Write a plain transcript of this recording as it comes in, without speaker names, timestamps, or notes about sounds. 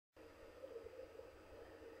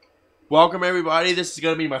Welcome everybody. This is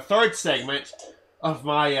going to be my third segment of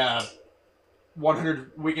my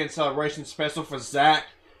 100 weekend celebration special for Zach,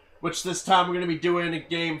 which this time we're going to be doing a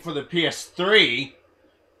game for the PS3.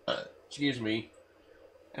 Excuse me,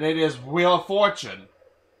 and it is Wheel of Fortune.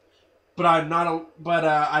 But I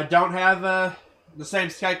don't have the same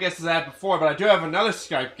Skype guest as I had before. But I do have another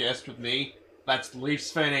Skype guest with me. That's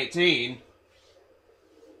thezachman18.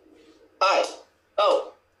 Hi.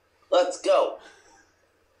 Oh, let's go.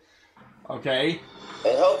 Okay.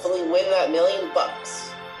 And hopefully win that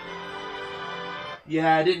 $1,000,000.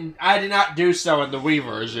 Yeah, I did not do so in the Wii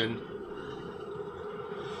version.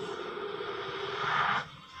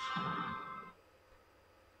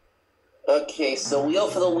 Okay, so Wheel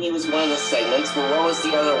for the Wii was one of the segments, but what was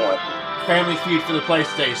the other one? Family Feud for the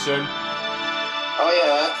PlayStation. Oh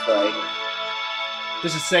yeah, that's right.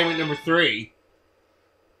 This is segment number 3.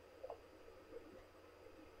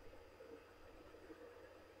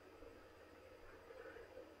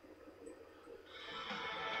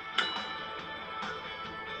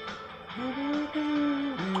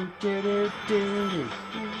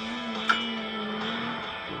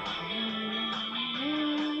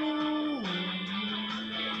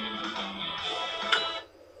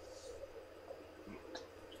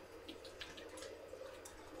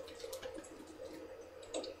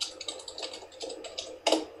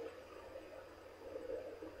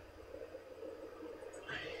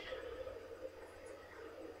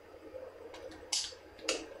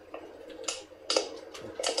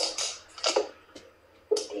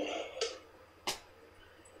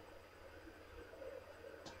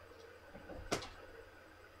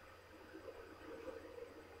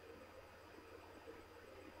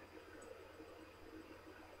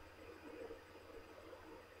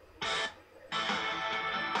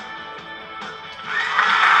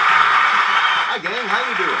 Hi gang, how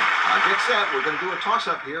you doing? Get set, we're going to do a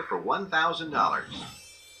toss-up here for $1,000.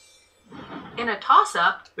 In a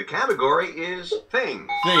toss-up? The category is Thing.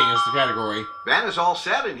 Thing is the category. Band is all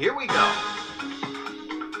set, and here we go.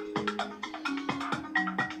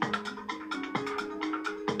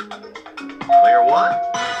 Player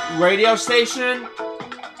 1. Radio station.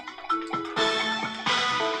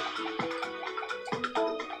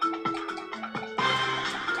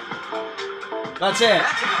 That's it.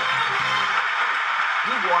 That's it.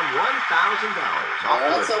 You won $1,000. Off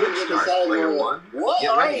That's to a how we good get start, decided Player on it. 1. What Get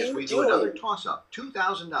are ready as you we do doing? another toss-up.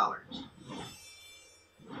 $2,000.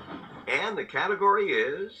 And the category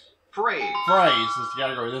is Phrase. Phrase is the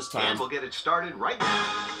category this And time. we'll get it started right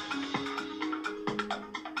now.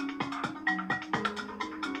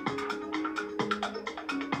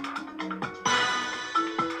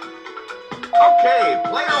 Okay,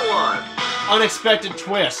 Player 1. Unexpected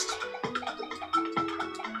twist.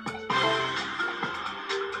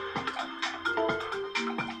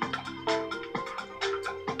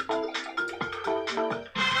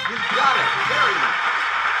 You got it. Very nice.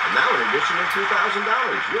 And now an additional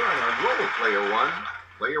 $2,000. You're on our global Player 1.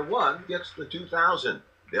 Player 1 gets the $2,000.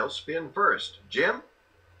 They'll spin first. Jim?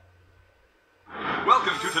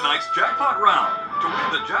 Welcome to tonight's jackpot round. To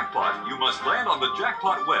win the jackpot, you must land on the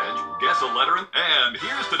jackpot wedge, guess a letter, and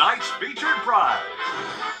here's tonight's featured prize.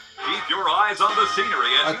 Keep your eyes on the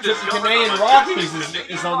scenery as you discover Canadian the Rockies majestic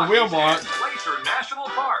is Canadian on the wheel Rockies mark. and Glacier National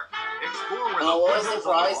Park. Explore where the What was the foothills of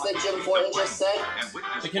the prize that Rockies Jim meet Fortin the just plains said? and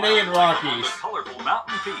witness The Canadian wildlife Rockies. on the colorful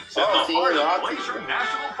mountain peaks in Oh, the heart Canadian of Rockies. Glacier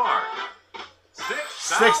National Park.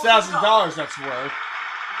 $6,000 that's worth.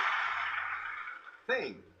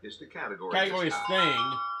 Thing is the category. Category is this time.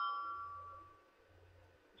 thing.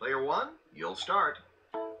 Player 1, you'll start.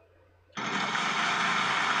 Keep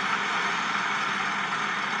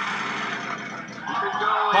it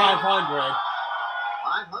going. 500.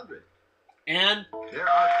 500. And There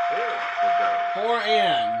are 4 of those. 4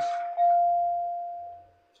 ends.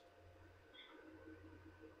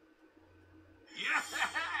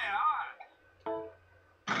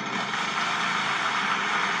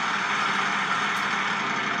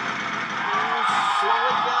 Slow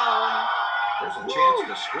it down. There's a chance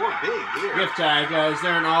to score big here. Gift tag. Is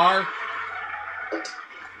there an R?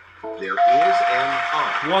 There is an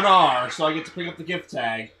R. 1 R, so I get to pick up the gift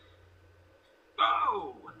tag.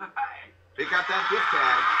 Oh! Pick up that gift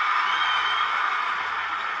tag.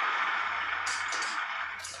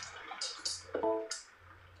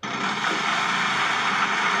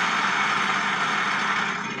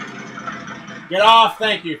 Get off,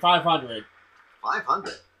 thank you. 500.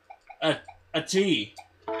 500. A T.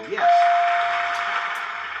 Yes.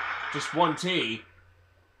 Just 1 T.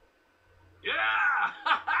 Yeah!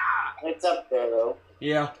 It's up there, though.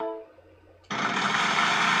 Yeah.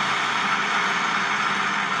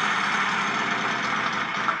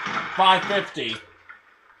 $5.50.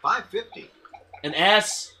 $5.50. An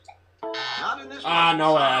S? Not in this one. Ah,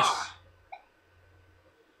 no S.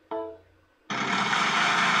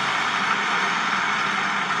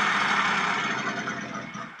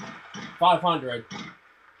 $500.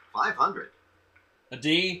 $500. A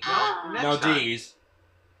D? No, next No time. D's.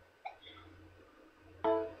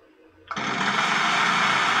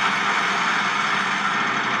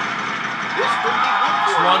 This could be good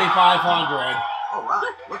for you. $2,500. All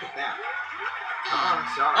right, look at that.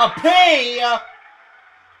 Sorry. A P!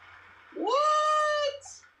 What?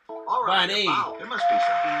 All right, Bunny. wow, there must be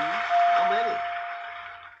some P's. How many?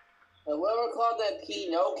 Whoever called that P,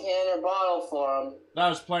 no can or bottle for him. That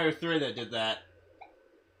was player 3 that did that.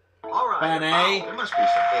 All right, Bunny. wow, there must be some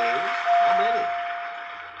A's. How many?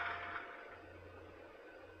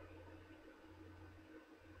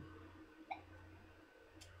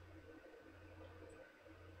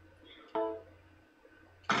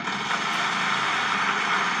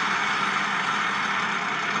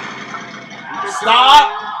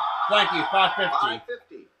 Stop! Thank you, $5.50. $5.50.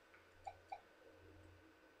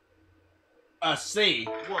 A C.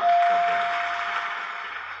 What of them?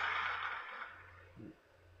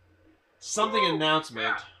 Something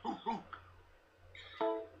announcement.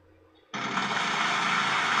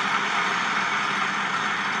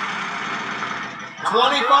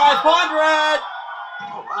 $2,500!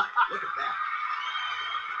 All right, look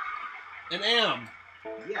at An M.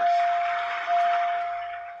 that. Yes.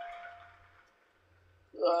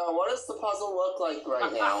 What does the puzzle look like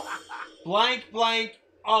right now? Blank, blank,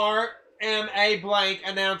 R, M, A, blank,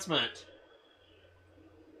 announcement.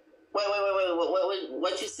 Wait.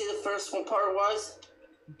 What'd you say the first one part was?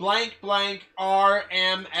 Blank, blank, R,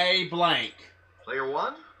 M, A, blank. Player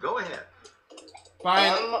 1, go ahead. By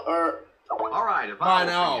an, M or... All right, if By I an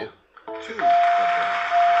were O. for you, 2 of them.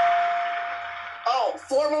 Oh,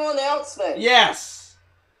 formal announcement. yes!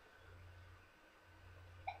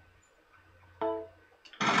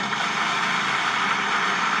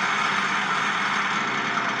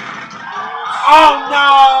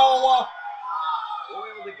 Oh no!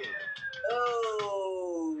 Foiled again.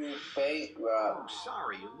 Oh, bankrupt. Oh,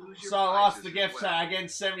 sorry, you lose your So I lost prizes the as gift well. tag and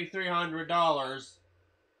 $7,300.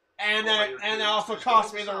 And Player that and it two also is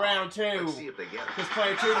cost going me the solve. round too. Let's see if they get it. Because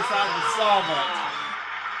player 2 decided to solve it.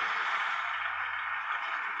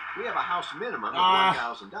 We have a house minimum of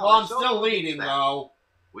 $1,000. Well, I'm so still we'll give you leading that. though.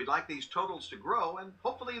 We'd like these totals to grow, and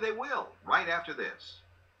hopefully they will, right after this.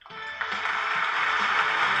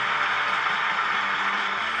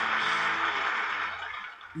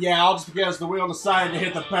 Yeah, all just because the wheel decided to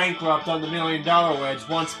hit the bankrupt on the $1 million wedge,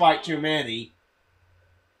 one spike too many.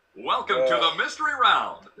 Welcome to the mystery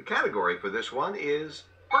round. The category for this one is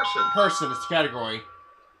person. Person is the category.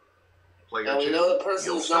 Player Now we 2, know the you'll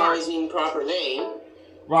person's not start. always mean proper name.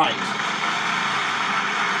 Right.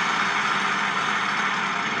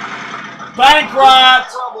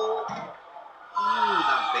 Bankrupt! Trouble. Ooh,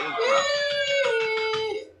 the bankrupt.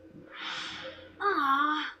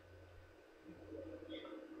 Aww.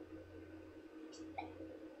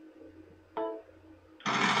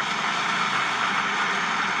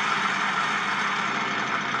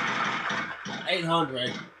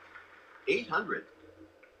 $800. 800.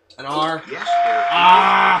 An R. Yes, there is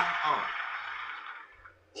Ah! an R.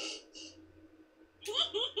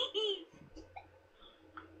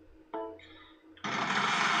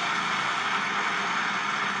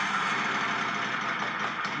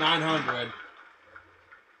 $900.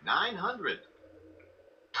 900.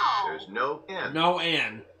 Oh. There's no N. No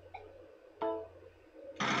N.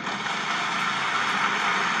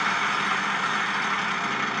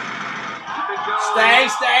 Keep it going.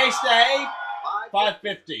 Stay.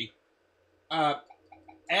 550. $550.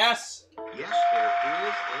 S. Yes, there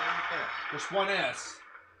is an S. There's one S.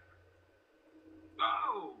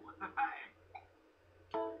 Oh,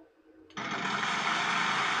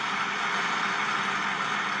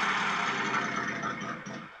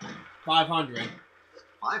 $500.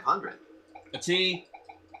 500. A T.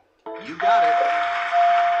 You got it.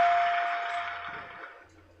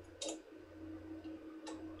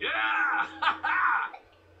 yeah.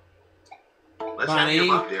 Let's have you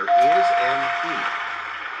Bunny. up. There is an E.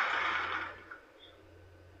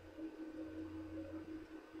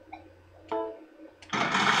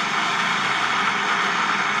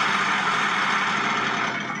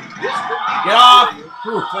 This could be Get good off! for you.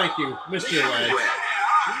 Whew, thank you. Missed your Mystery wedge. wedge.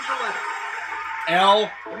 Choose a letter.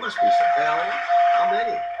 L. There must be some L. How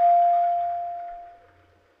many?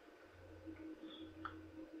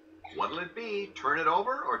 What'll it be? Turn it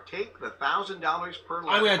over or take the $1,000 per letter?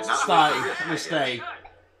 I'm going to Not worth stay. the I'm risk, I going to guess. stay.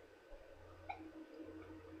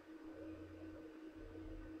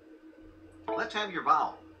 Let's have your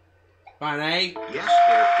vowel. By an A? Yes,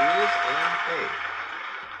 there is an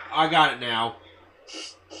I got it now.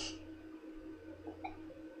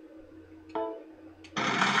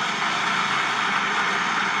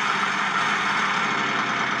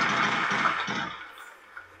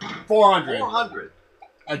 A. 400. 400.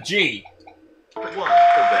 A G. One for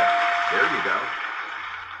that. There you go.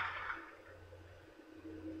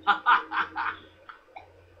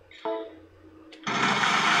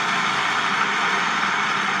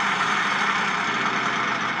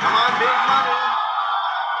 Come on, big money.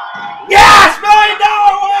 Yes! $1 million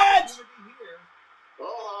wins!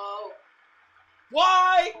 Oh,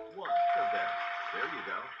 Why? One for that. There you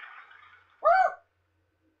go.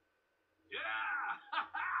 Yeah!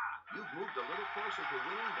 You've moved a little closer to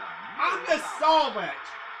winning the I'm $1 the million. solvent.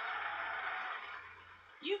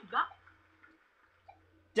 You've got.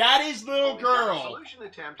 Daddy's little We've got a girl. solution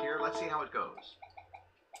attempt here. Let's see how it goes.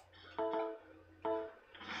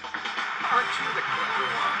 Aren't you the clever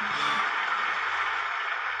one?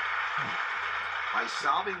 By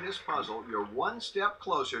solving this puzzle, you're one step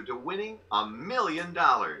closer to winning $1 million.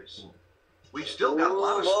 We've still got a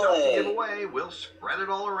lot of stuff to give away. We'll spread it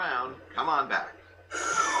all around. Come on back.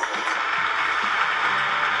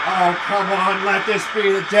 Oh, come on, let this be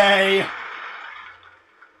the day.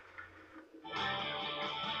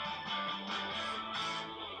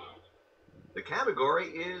 The category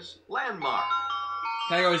is landmark.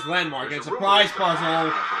 Category's landmark. There's It's a rumor prize it's a puzzle.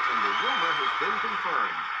 and the rumor has been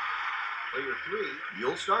confirmed. Player 3,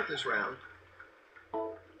 you'll start this round.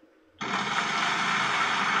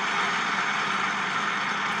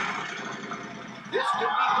 This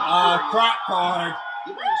could be good for you. Crap card.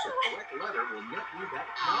 Giving us a correct letter will net you that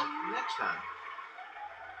count next time.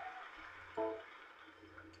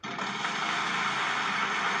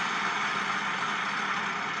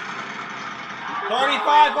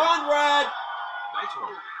 $3,500. Nice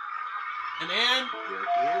one. An N?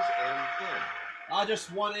 There is an N.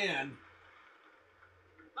 Just one N.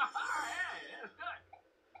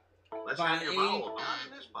 Let's By have your an E. vowel. Not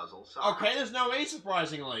in this puzzle. Sorry. Okay, there's no E,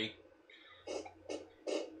 surprisingly.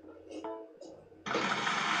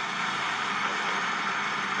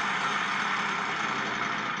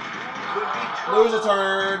 Could be trouble. Lose a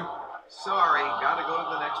turn. Sorry, gotta go to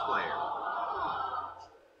the next player.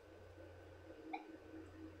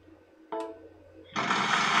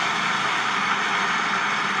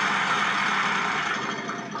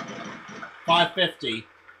 $550.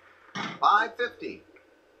 550.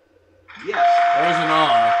 Yes. There's an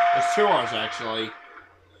R. There's two R's, actually.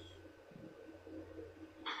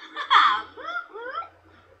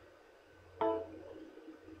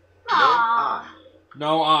 No I.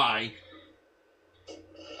 No I.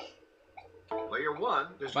 Player 1.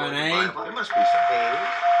 There's By going an to A? There must be some A's.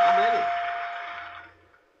 How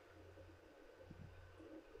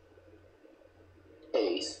many?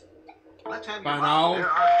 Ace. Let's have By your an vowel. O? There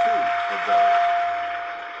are 2 of those.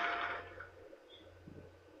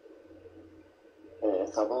 And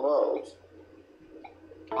a couple of O's.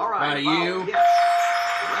 All right. By vowel, U? Yes.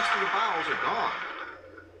 The rest of the vowels are gone.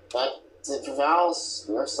 That's it for vowels.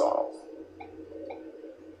 They're solved.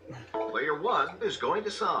 Player 1 is going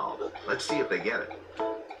to solve. Let's see if they get it.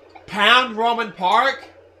 Pound Roman Park?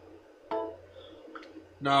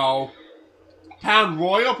 No. Pound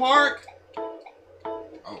Royal Park?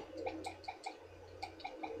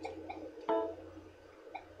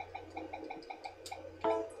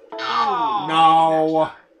 Oh.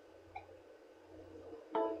 No.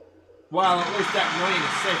 Well, at least that million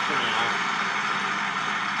is safe for now.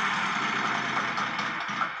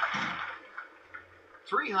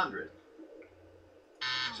 300.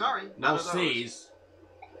 Sorry, none No of those. C's.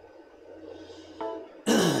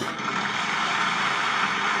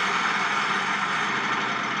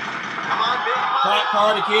 Come on, big money. Crack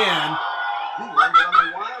card again. You landed on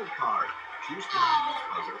the wild card. Choose to leave this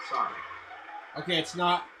puzzle. Sorry. Okay, it's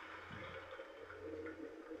not.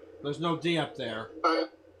 There's no D up there.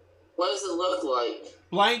 What does it look like?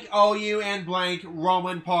 Blank OU and blank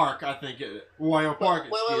Roman Park, I think. Royal Park,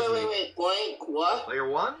 excuse me. Wait. Blank what? Player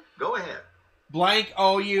 1, go ahead. Blank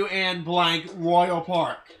OU and blank Royal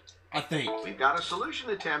Park, I think. We've got a solution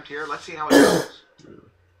attempt here. Let's see how it goes.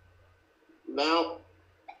 Mount.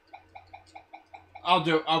 I'll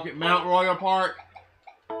do it. Okay, Mount Royal Park.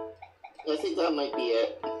 I think that might be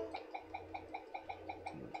it.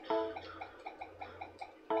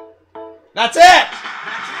 That's it!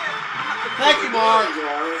 That's it. Thank you, Mark. There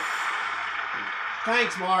you go.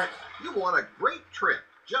 Thanks, Mark. You won a great trip.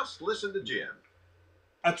 Just listen to Jim.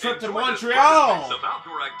 A trip to Enjoy this Montreal. perfect mix of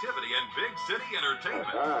outdoor activity and big city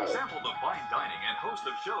entertainment. Sample the fine dining and host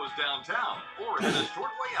of shows downtown, or head a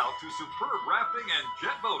short way out to superb rafting and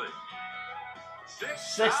jet boating.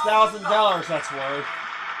 $6,000 that's worth.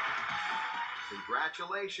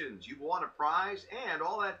 Congratulations, you've won a prize and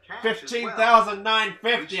all that cash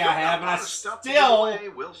 $15,950 I have, and I still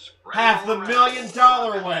have the $1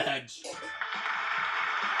 million wedge.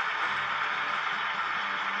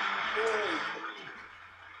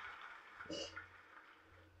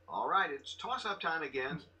 All right, it's toss-up time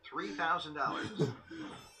again. $3,000.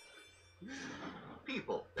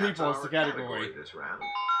 People. That's People is our the category this round.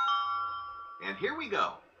 And here we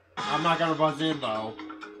go. I'm not gonna buzz in though.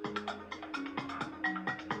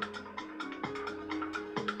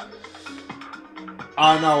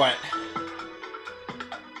 I know it.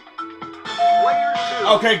 Player 2.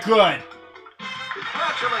 Okay, good.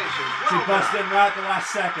 Congratulations. She Well buzzed done. in right at the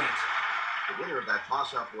last second. The winner of that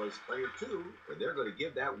toss-up was player 2, and they're going to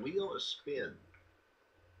give that wheel a spin.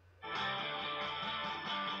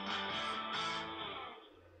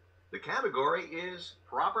 The category is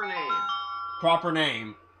proper name. Proper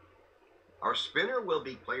name. Our spinner will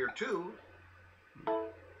be player 2.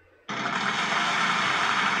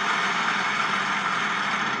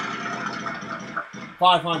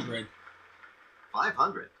 $500.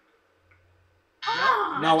 500.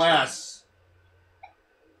 No S.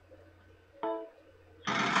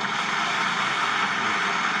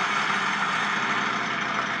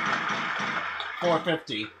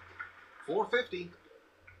 $450. 450.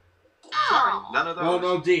 Sorry, none of those. No,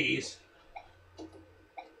 no D's.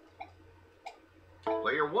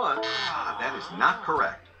 Player 1. That is not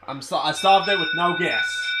correct. I solved it with no guess.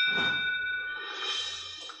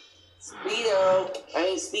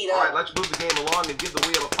 Speed All right, up. let's move the game along and give the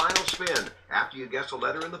wheel a final spin. After you guess a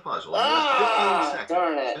letter in the puzzle, you have 15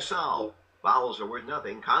 darn seconds it. to solve. Vowels are worth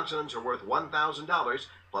nothing. Consonants are worth $1,000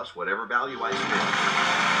 plus whatever value I spin.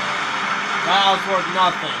 Vowels worth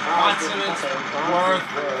nothing. Consonants worth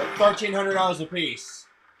 $1,300 a piece.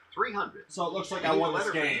 300. So it looks like I Need a won this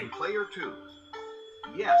letter for you, game. Player 2.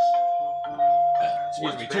 Yes.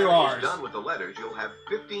 Excuse me, Once 2 Barry is R's. done with the letters, you'll have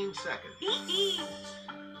 15 seconds.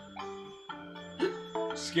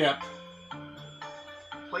 Skip.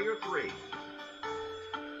 Player 3.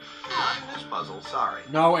 Not in this puzzle, sorry.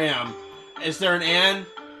 No M. Is there an N?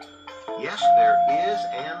 Yes, there is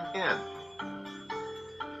an N.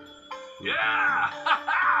 Yeah!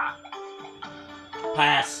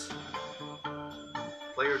 Pass.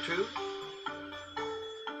 Player 2.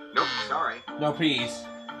 Nope, sorry. No P's.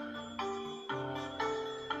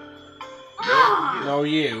 No, you. No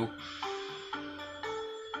U.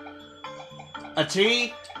 A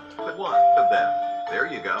T? But one of them. There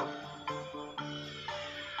you go.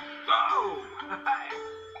 Oh!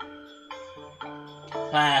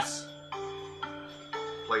 Pass.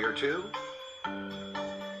 Player 2.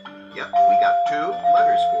 Yep, we got 2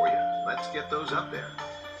 letters for you. Let's get those up there.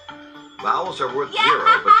 Vowels are worth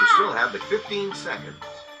 0, but you still have the 15 seconds.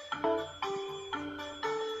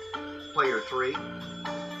 Player 3.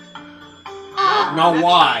 No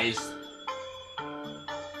Y's.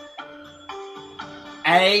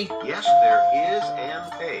 A? Yes, there is an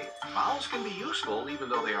A. Vowels can be useful even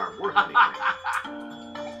though they aren't worth anything.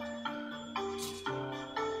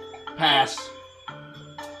 Pass.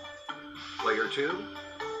 Player 2.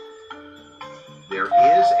 There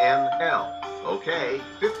is an L. Okay,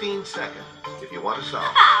 15 seconds if you want to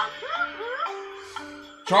solve.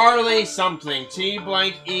 Charlie something. T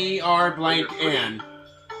blank E R blank N.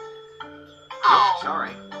 Nope,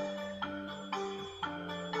 sorry.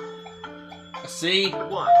 A C? But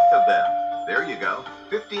one of them. There you go.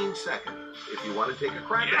 15 seconds if you want to take a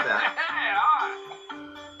crack at that.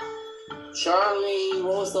 Charlie,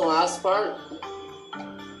 what was the last part?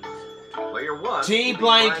 Player 1. T will be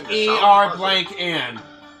blank trying to E solve the R puzzle. blank N.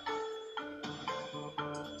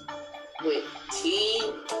 Wait,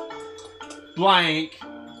 T? Blank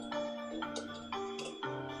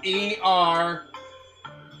E R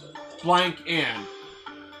blank N.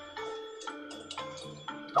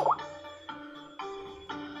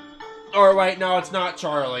 Or wait, no, it's not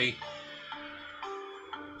Charlie.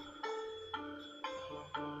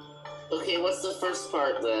 Okay, what's the first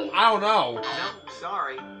part then? I don't know. No,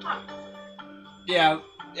 sorry. Yeah,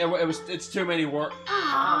 it's too many words.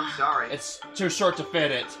 Oh, sorry. It's too short to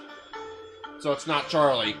fit it. So it's not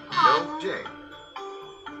Charlie. No J.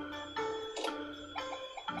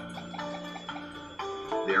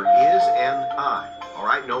 There is an I. All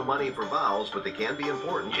right, no money for vowels, but they can be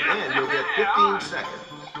important, and you'll get 15 seconds.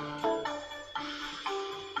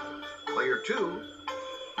 Player 2.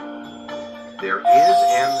 There is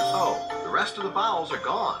an O. The rest of the vowels are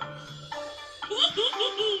gone.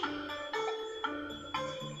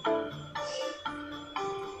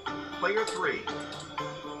 Player 3.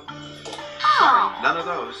 Oh. None of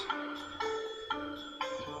those.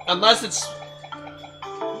 Unless it's...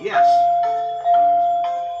 Yes.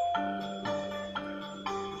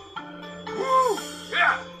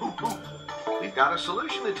 Yeah. We've got a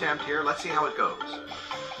solution attempt here. Let's see how it goes.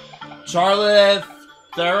 Charlotte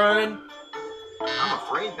Theron? I'm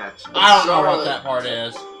afraid that's I don't know what that part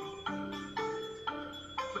is.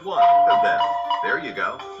 one of them. There you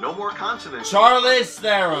go. No more consonants. Charlotte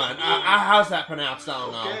Theron. How's that pronounced? I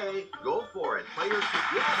don't know. Okay, go for it. Players,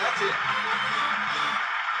 yeah, that's it.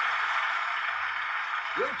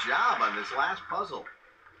 Good job on this last puzzle.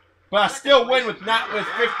 But I still win with only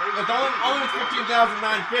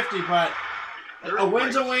 15,950. But a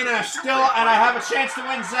win's a win, and I have a chance to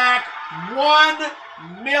win, Zach, $1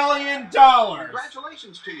 million.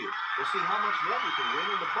 Congratulations to you. We'll see how much more you can win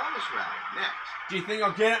in the bonus round next. Do you think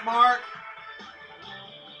I'll get it, Mark?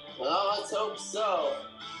 Well, let's hope so.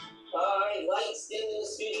 Alright, lights in the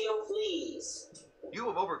studio, please. You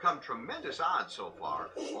have overcome tremendous odds so far.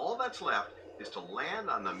 All that's left is to land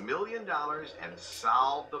on the $1 million and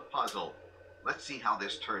solve the puzzle. Let's see how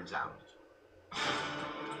this turns out.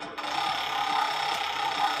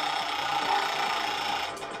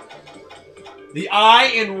 The I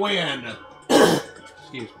in win.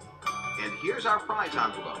 Excuse me. And here's our prize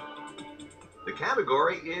envelope. The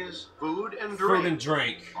category is food and drink. Food and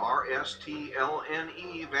drink.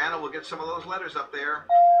 R-S-T-L-N-E. Vanna will get some of those letters up there.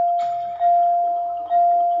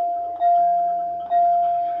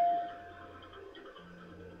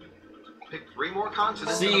 Pick 3 more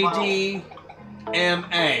consonants. in the vowel.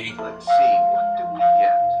 C-D-M-A. Let's see, what do we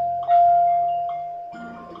get?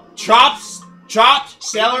 Chopped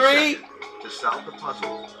celery. To solve the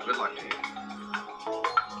puzzle. Good luck to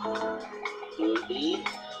you. Movie.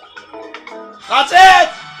 That's it!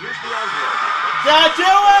 Here's the envelope. Did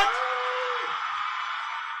I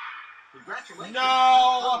Congratulations.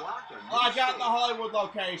 No. Unlocked a new do it? I got stage. the Hollywood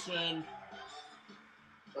location.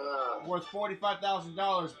 Worth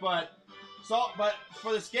 $45,000, but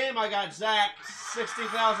for this game I got Zach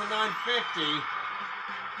 $60,950.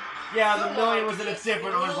 Yeah, the million was in a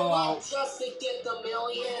different envelope. Just to get the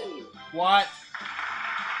million. What?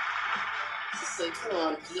 Come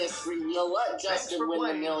on, PS3, we'll let Justin win the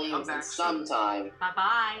playing. millions Come in back some time.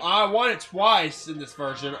 Bye-bye. I won it twice in this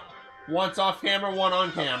version. Once off camera, one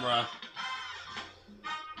on camera.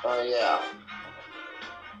 Oh, yeah.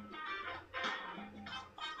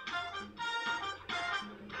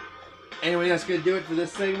 Anyway, that's gonna do it for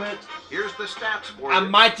this segment. Here's the stats for I you.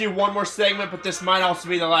 might do one more segment, but this might also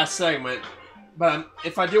be the last segment. But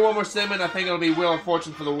if I do one more segment, I think it'll be Wheel of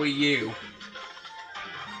Fortune for the Wii U.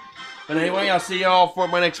 But anyway, I'll see y'all for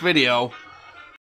my next video.